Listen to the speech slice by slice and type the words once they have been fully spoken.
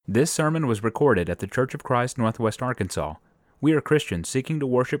This sermon was recorded at the Church of Christ, Northwest Arkansas. We are Christians seeking to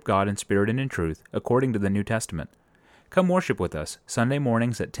worship God in spirit and in truth, according to the New Testament. Come worship with us Sunday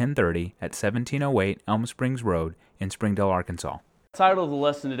mornings at 10:30 at 1708 Elm Springs Road in Springdale, Arkansas. The title of the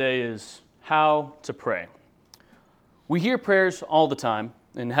lesson today is How to Pray. We hear prayers all the time,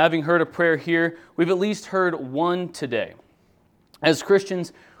 and having heard a prayer here, we've at least heard one today. As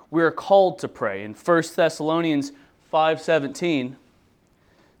Christians, we are called to pray. In 1 Thessalonians 5:17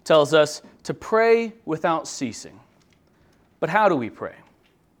 tells us to pray without ceasing. But how do we pray?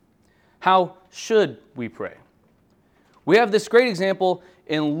 How should we pray? We have this great example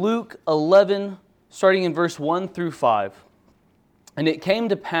in Luke 11, starting in verse 1 through 5. And it came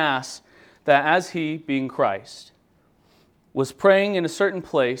to pass that as he, being Christ, was praying in a certain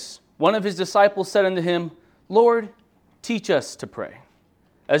place, one of his disciples said unto him, Lord, teach us to pray,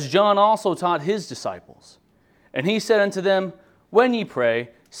 as John also taught his disciples. And he said unto them, When ye pray,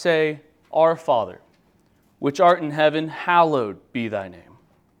 say, Our Father, which art in heaven, hallowed be thy name.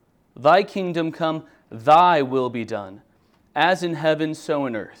 Thy kingdom come, thy will be done, as in heaven, so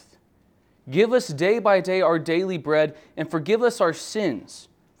in earth. Give us day by day our daily bread, and forgive us our sins,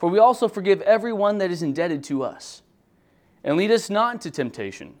 for we also forgive every one that is indebted to us. And lead us not into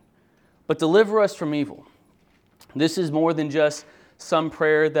temptation, but deliver us from evil. This is more than just some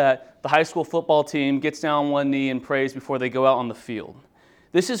prayer that the high school football team gets down on one knee and prays before they go out on the field.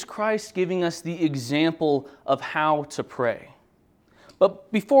 This is Christ giving us the example of how to pray. But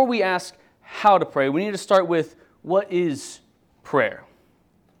before we ask how to pray, we need to start with what is prayer.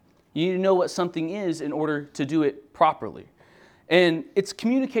 You need to know what something is in order to do it properly. And it's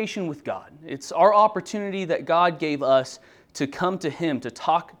communication with God. It's our opportunity that God gave us to come to Him, to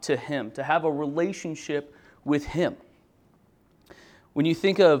talk to Him, to have a relationship with Him. When you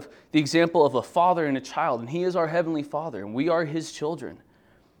think of the example of a father and a child, and He is our Heavenly Father, and we are His children,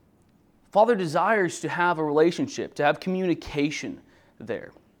 Father desires to have a relationship, to have communication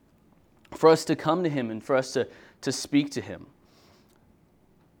there, for us to come to Him and for us to speak to Him.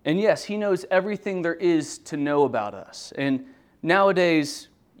 And yes, He knows everything there is to know about us. And nowadays,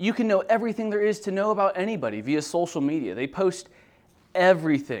 you can know everything there is to know about anybody via social media. They post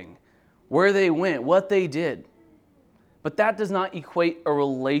everything, where they went, what they did. But that does not equate a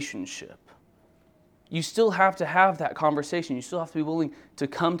relationship. You still have to have that conversation. You still have to be willing to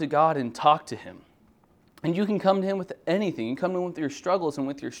come to God and talk to Him. And you can come to Him with anything. You can come to Him with your struggles and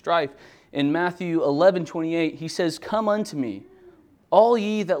with your strife. In Matthew 11:28, He says, Come unto me, all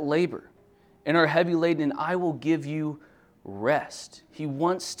ye that labor and are heavy laden, and I will give you rest. He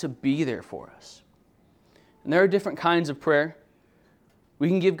wants to be there for us. And there are different kinds of prayer. We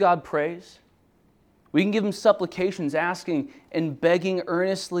can give God praise. We can give Him supplications, asking and begging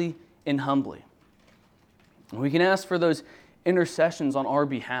earnestly and humbly. We can ask for those intercessions on our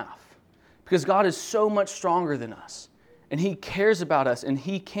behalf, because God is so much stronger than us, and He cares about us, and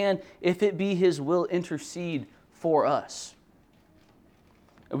He can, if it be His will, intercede for us.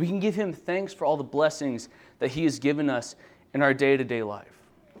 And we can give Him thanks for all the blessings that He has given us in our day-to-day life.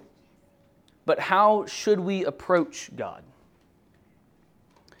 But how should we approach God?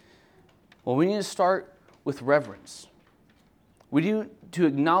 Well, we need to start with reverence. We need to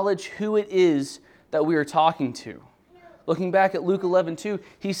acknowledge who it is that we are talking to. Looking back at Luke 11:2,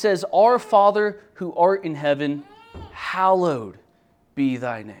 He says, Our Father who art in heaven, hallowed be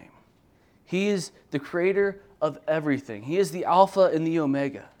thy name. He is the creator of everything. He is the Alpha and the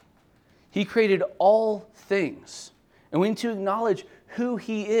Omega. He created all things. And we need to acknowledge who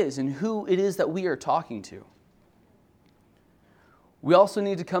He is and who it is that we are talking to. We also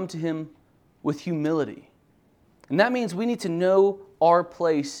need to come to Him with humility. And that means we need to know our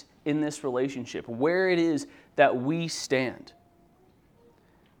place in this relationship, where it is that we stand.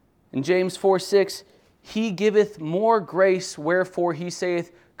 In James 4:6, He giveth more grace, wherefore He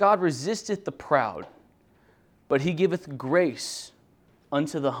saith, God resisteth the proud, but He giveth grace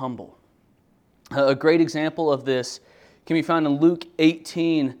unto the humble. A great example of this can be found in Luke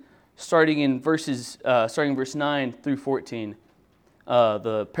 18, starting in verse 9 through 14,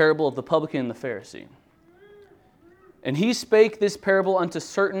 the parable of the publican and the Pharisee. And He spake this parable unto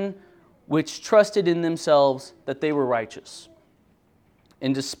certain which trusted in themselves that they were righteous,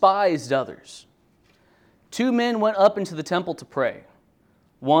 and despised others. 2 men went up into the temple to pray,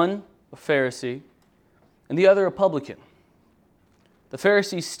 one a Pharisee, and the other a publican. The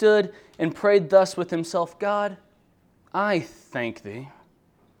Pharisee stood and prayed thus with himself, God, I thank Thee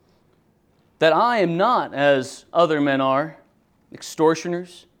that I am not as other men are,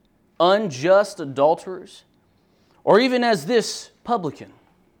 extortioners, unjust adulterers, or even as this publican.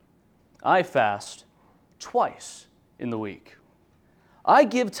 I fast twice in the week. I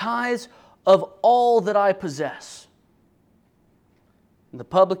give tithes of all that I possess. And the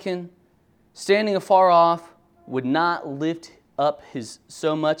publican, standing afar off, would not lift up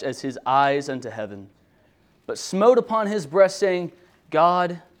so much as his eyes unto heaven, but smote upon his breast, saying,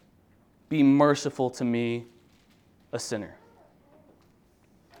 God, be merciful to me, a sinner.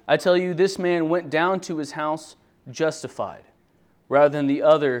 I tell you, this man went down to his house justified, rather than the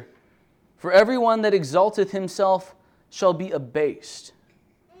other. For everyone that exalteth himself shall be abased,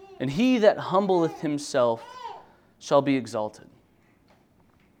 and he that humbleth himself shall be exalted.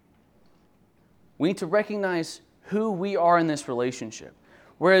 We need to recognize who we are in this relationship.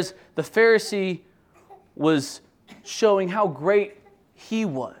 Whereas the Pharisee was showing how great he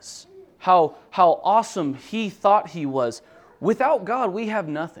was, how awesome he thought he was. Without God, we have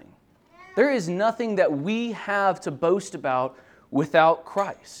nothing. There is nothing that we have to boast about without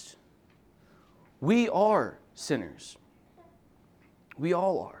Christ. We are sinners. We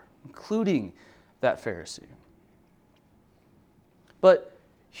all are, including that Pharisee. But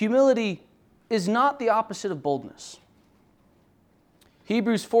humility is not the opposite of boldness.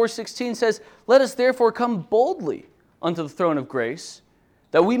 Hebrews 4:16 says, Let us therefore come boldly unto the throne of grace,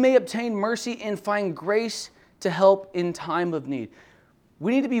 that we may obtain mercy and find grace to help in time of need.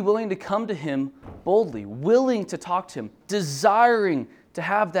 We need to be willing to come to Him boldly, willing to talk to Him, desiring to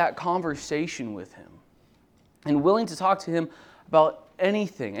have that conversation with Him, and willing to talk to Him about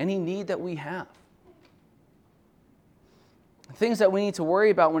anything, any need that we have. Things that we need to worry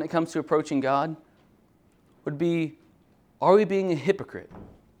about when it comes to approaching God would be, are we being a hypocrite?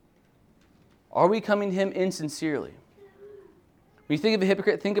 Are we coming to Him insincerely? When you think of a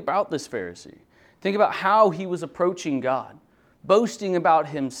hypocrite, think about this Pharisee. Think about how he was approaching God, boasting about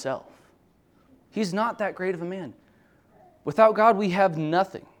himself. He's not that great of a man. Without God, we have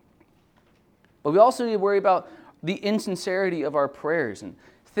nothing. But we also need to worry about the insincerity of our prayers, and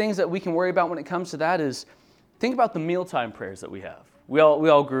things that we can worry about when it comes to that is, think about the mealtime prayers that we have. We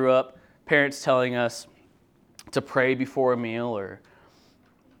all grew up, parents telling us to pray before a meal,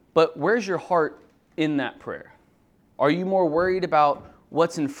 but where's your heart in that prayer? Are you more worried about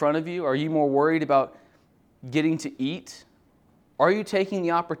what's in front of you? Are you more worried about getting to eat? Are you taking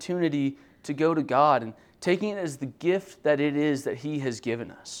the opportunity to go to God and taking it as the gift that it is that He has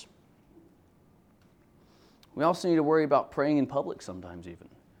given us? We also need to worry about praying in public sometimes even.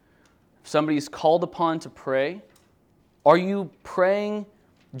 If somebody is called upon to pray, are you praying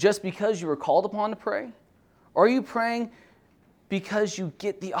just because you were called upon to pray? Or are you praying because you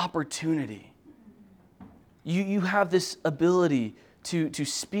get the opportunity? You have this ability to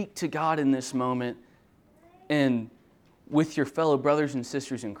speak to God in this moment and with your fellow brothers and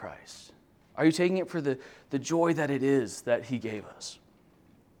sisters in Christ. Are you taking it for the joy that it is that He gave us?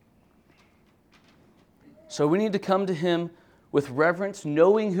 So we need to come to Him with reverence,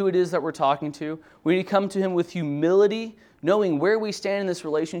 knowing who it is that we're talking to. We need to come to Him with humility, knowing where we stand in this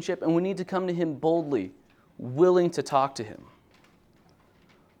relationship, and we need to come to Him boldly, willing to talk to Him.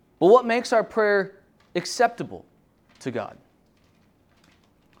 But what makes our prayer acceptable to God?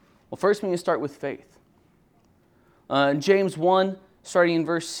 Well, first we need to start with faith. In James 1, starting in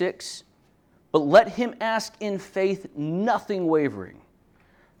verse 6, But let him ask in faith, nothing wavering.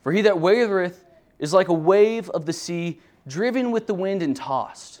 For he that wavereth is like a wave of the sea, driven with the wind and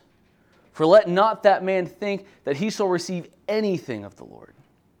tossed. For let not that man think that he shall receive anything of the Lord.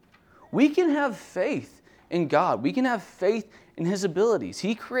 We can have faith in God. We can have faith in His abilities.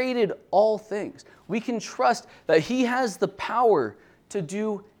 He created all things. We can trust that He has the power to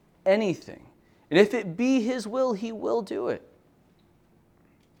do anything. And if it be His will, He will do it.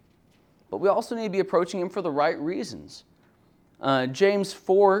 But we also need to be approaching Him for the right reasons. James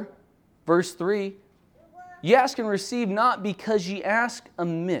 4, verse 3, Ye ask and receive not because ye ask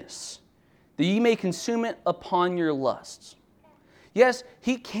amiss, that ye may consume it upon your lusts. Yes,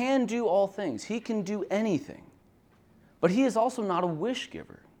 He can do all things. He can do anything. But He is also not a wish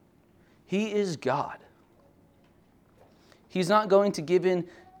giver. He is God. He's not going to give in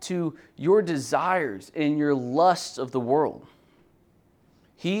to your desires and your lusts of the world.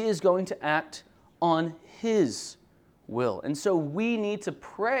 He is going to act on His will. And so we need to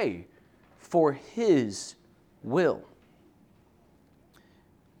pray for His will.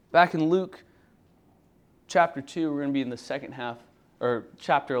 Back in Luke chapter 2, we're going to be in the second half, or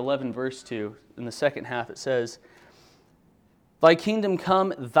chapter 11, verse 2. In the second half it says, Thy kingdom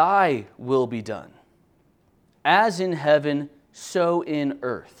come, Thy will be done, as in heaven, so in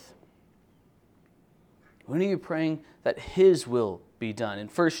earth. We need to be praying that His will be done. In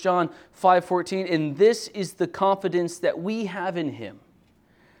 1 John 5:14, and this is the confidence that we have in Him,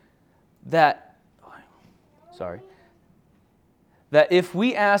 that that if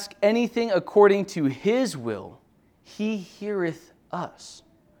we ask anything according to His will, He heareth us.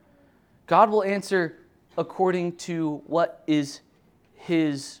 God will answer according to what is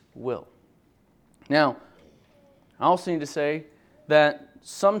His will. Now, I also need to say that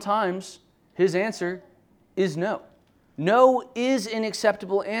sometimes His answer is no. No is an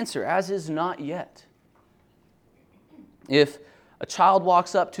acceptable answer, as is not yet. If a child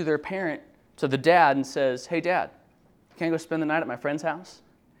walks up to their parent, to the dad, and says, "Hey, Dad, can I go spend the night at my friend's house?"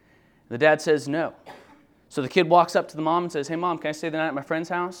 The dad says no. So the kid walks up to the mom and says, "Hey, Mom, can I stay the night at my friend's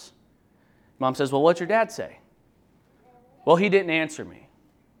house?" Mom says, "Well, what'd your dad say?" "Well, he didn't answer me."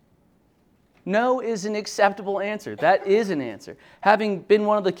 No is an acceptable answer. That is an answer. Having been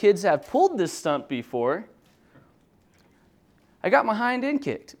one of the kids that have pulled this stunt before, I got my hind end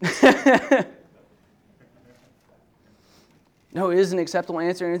kicked. No is an acceptable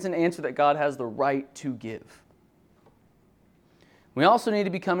answer, and it's an answer that God has the right to give. We also need to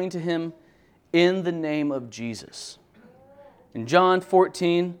be coming to Him in the name of Jesus. In John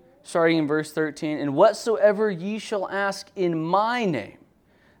 14, starting in verse 13, "And whatsoever ye shall ask in my name,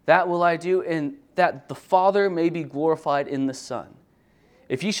 that will I do, and that the Father may be glorified in the Son.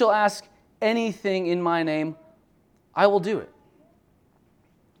 If ye shall ask anything in my name, I will do it."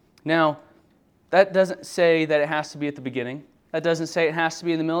 Now, that doesn't say that it has to be at the beginning. That doesn't say it has to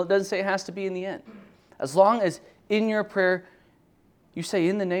be in the middle. It doesn't say it has to be in the end. As long as in your prayer you say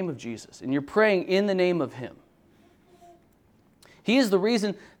in the name of Jesus and you're praying in the name of Him. He is the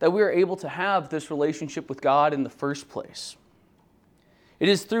reason that we are able to have this relationship with God in the first place. It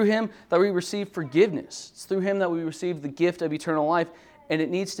is through Him that we receive forgiveness. It's through Him that we receive the gift of eternal life, and it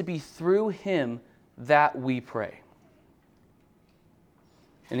needs to be through Him that we pray.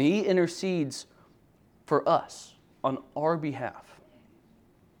 And He intercedes for us on our behalf.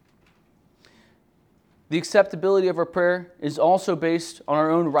 The acceptability of our prayer is also based on our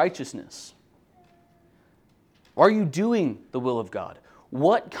own righteousness. Are you doing the will of God?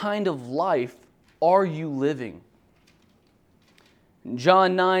 What kind of life are you living? In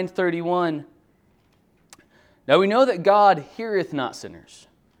John 9:31, "Now we know that God heareth not sinners,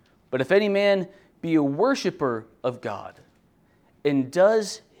 but if any man be a worshipper of God, and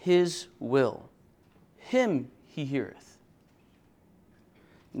does His will, him He heareth."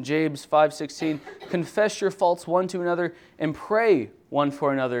 In James 5:16, "Confess your faults one to another, and pray one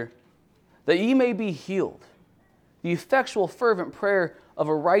for another, that ye may be healed. The effectual fervent prayer of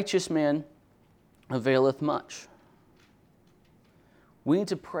a righteous man availeth much." We need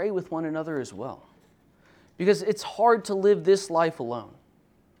to pray with one another as well, because it's hard to live this life alone.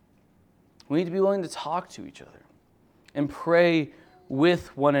 We need to be willing to talk to each other and pray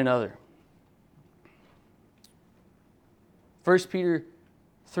with one another. 1 Peter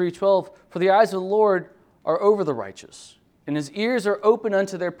 3:12, "For the eyes of the Lord are over the righteous, and His ears are open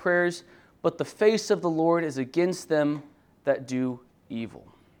unto their prayers, but the face of the Lord is against them that do evil."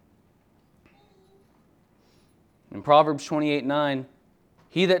 In Proverbs 28:9,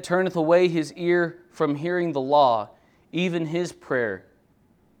 "He that turneth away his ear from hearing the law, even his prayer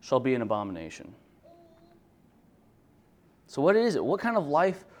shall be an abomination." So what is it? What kind of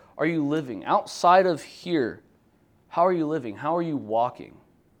life are you living? Outside of here, how are you living? How are you walking?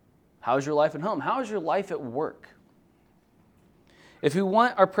 How is your life at home? How is your life at work? If we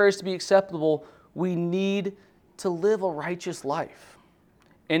want our prayers to be acceptable, we need to live a righteous life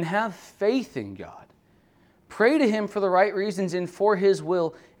and have faith in God. Pray to Him for the right reasons and for His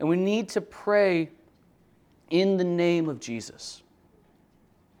will, and we need to pray in the name of Jesus.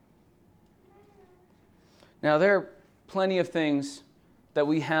 Now, there are plenty of things that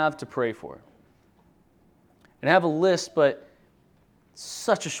we have to pray for. And I have a list, but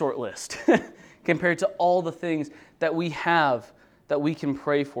such a short list compared to all the things that we have that we can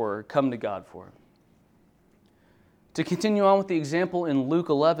pray for or come to God for. To continue on with the example in Luke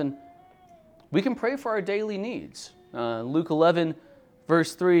 11, we can pray for our daily needs. Luke 11,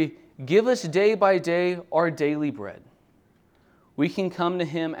 verse 3, "Give us day by day our daily bread." We can come to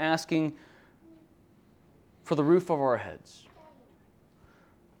Him asking for the roof over our heads,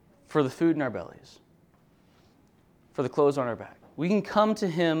 for the food in our bellies, for the clothes on our back. We can come to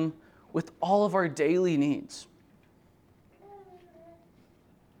Him with all of our daily needs.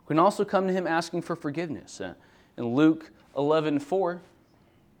 We can also come to Him asking for forgiveness. In Luke 11:4,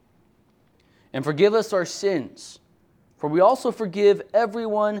 "And forgive us our sins, for we also forgive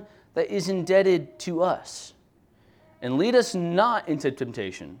everyone that is indebted to us. And lead us not into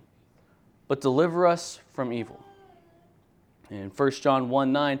temptation, but deliver us from evil." In 1 John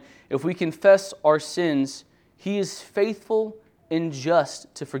 1:9, "If we confess our sins, He is faithful and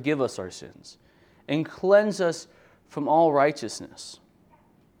just to forgive us our sins and cleanse us from all righteousness.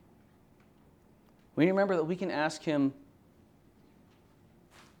 We need to remember that we can ask Him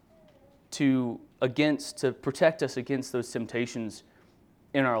to protect us against those temptations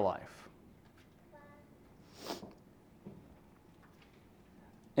in our life.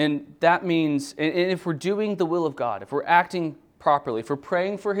 And that means, and if we're doing the will of God, if we're acting properly, if we're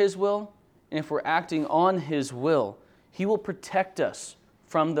praying for His will, and if we're acting on His will, He will protect us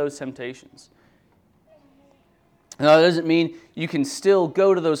from those temptations. Now, that doesn't mean you can still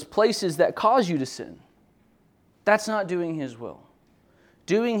go to those places that cause you to sin. That's not doing His will.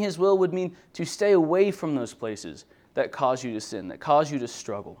 Doing His will would mean to stay away from those places that cause you to sin, that cause you to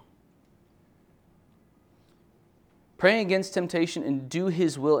struggle. Pray against temptation and do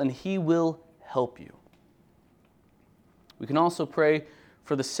His will, and He will help you. We can also pray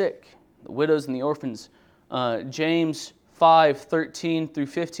for the sick, the widows and the orphans. James 5:13 through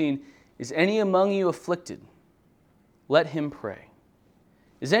 15, is any among you afflicted? Let him pray.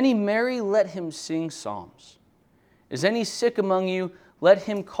 Is any merry? Let him sing psalms. Is any sick among you? Let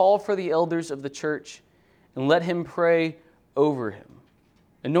him call for the elders of the church, and let him pray over him,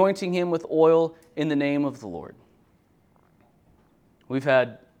 anointing him with oil in the name of the Lord. We've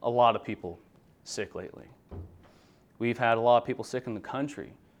had a lot of people sick lately. We've had a lot of people sick in the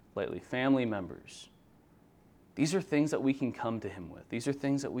country lately, family members. These are things that we can come to Him with. These are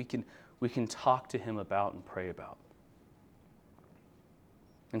things that we can talk to Him about and pray about.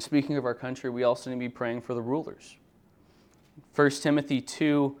 And speaking of our country, we also need to be praying for the rulers. 1 Timothy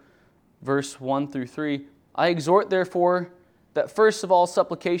 2, verse 1 through 3, I exhort, therefore, that first of all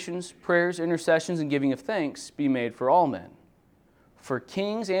supplications, prayers, intercessions, and giving of thanks be made for all men, for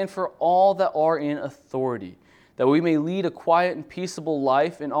kings and for all that are in authority, that we may lead a quiet and peaceable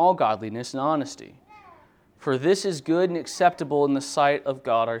life in all godliness and honesty. For this is good and acceptable in the sight of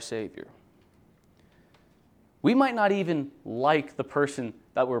God our Savior. We might not even like the person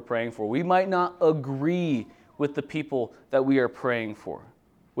that we're praying for. We might not agree with the people that we are praying for,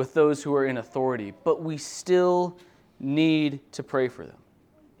 with those who are in authority, but we still need to pray for them.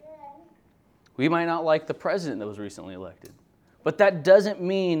 We might not like the president that was recently elected, but that doesn't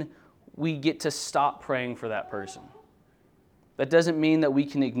mean we get to stop praying for that person. That doesn't mean that we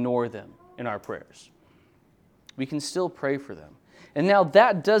can ignore them in our prayers. We can still pray for them. And now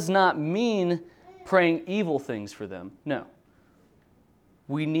that does not mean praying evil things for them. No.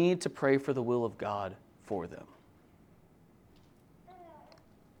 We need to pray for the will of God for them.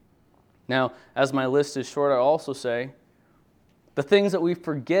 Now, as my list is short, I'll also say the things that we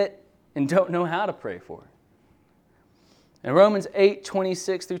forget and don't know how to pray for. In Romans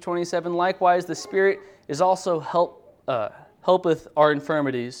 8:26 through 27, likewise the Spirit is also helpeth our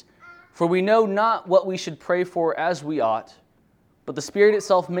infirmities, for we know not what we should pray for as we ought, but the Spirit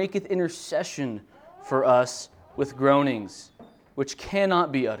itself maketh intercession for us with groanings, which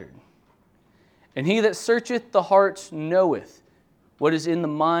cannot be uttered. And He that searcheth the hearts knoweth what is in the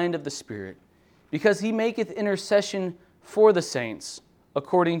mind of the Spirit, because He maketh intercession for the saints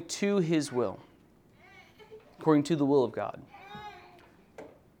according to His will, according to the will of God.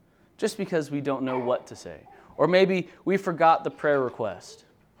 Just because we don't know what to say, or maybe we forgot the prayer request.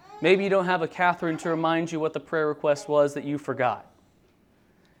 Maybe you don't have a Catherine to remind you what the prayer request was that you forgot.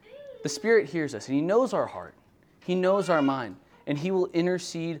 The Spirit hears us, and He knows our heart. He knows our mind, and He will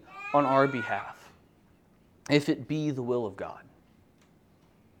intercede on our behalf, if it be the will of God.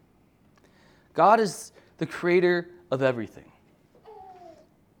 God is the creator of everything.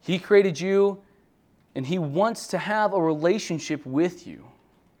 He created you, and He wants to have a relationship with you.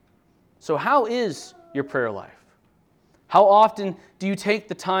 So how is your prayer life? How often do you take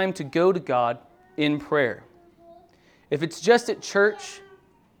the time to go to God in prayer? If it's just at church,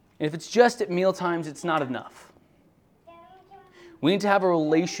 and if it's just at meal times, it's not enough. We need to have a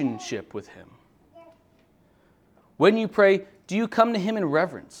relationship with Him. When you pray, do you come to Him in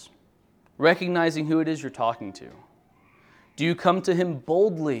reverence, recognizing who it is you're talking to? Do you come to Him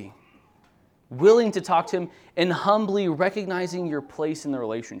boldly, willing to talk to Him, and humbly recognizing your place in the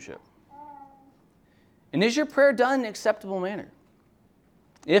relationship? And is your prayer done in an acceptable manner?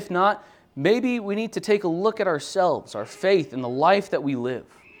 If not, maybe we need to take a look at ourselves, our faith, and the life that we live.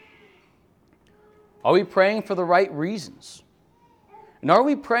 Are we praying for the right reasons? And are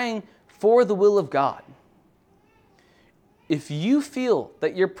we praying for the will of God? If you feel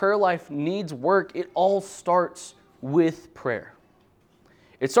that your prayer life needs work, it all starts with prayer.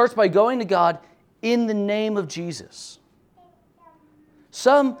 It starts by going to God in the name of Jesus.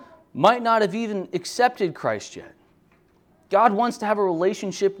 Some might not have even accepted Christ yet. God wants to have a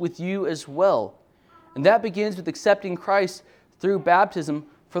relationship with you as well. And that begins with accepting Christ through baptism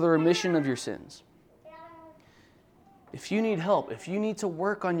for the remission of your sins. If you need help, if you need to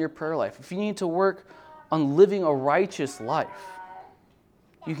work on your prayer life, if you need to work on living a righteous life,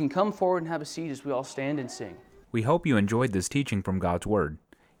 you can come forward and have a seat as we all stand and sing. We hope you enjoyed this teaching from God's Word.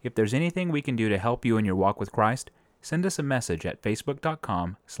 If there's anything we can do to help you in your walk with Christ, send us a message at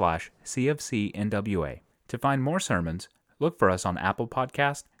facebook.com/CFCNWA. To find more sermons, look for us on Apple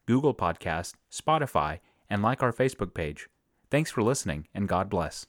Podcasts, Google Podcasts, Spotify, and like our Facebook page. Thanks for listening, and God bless.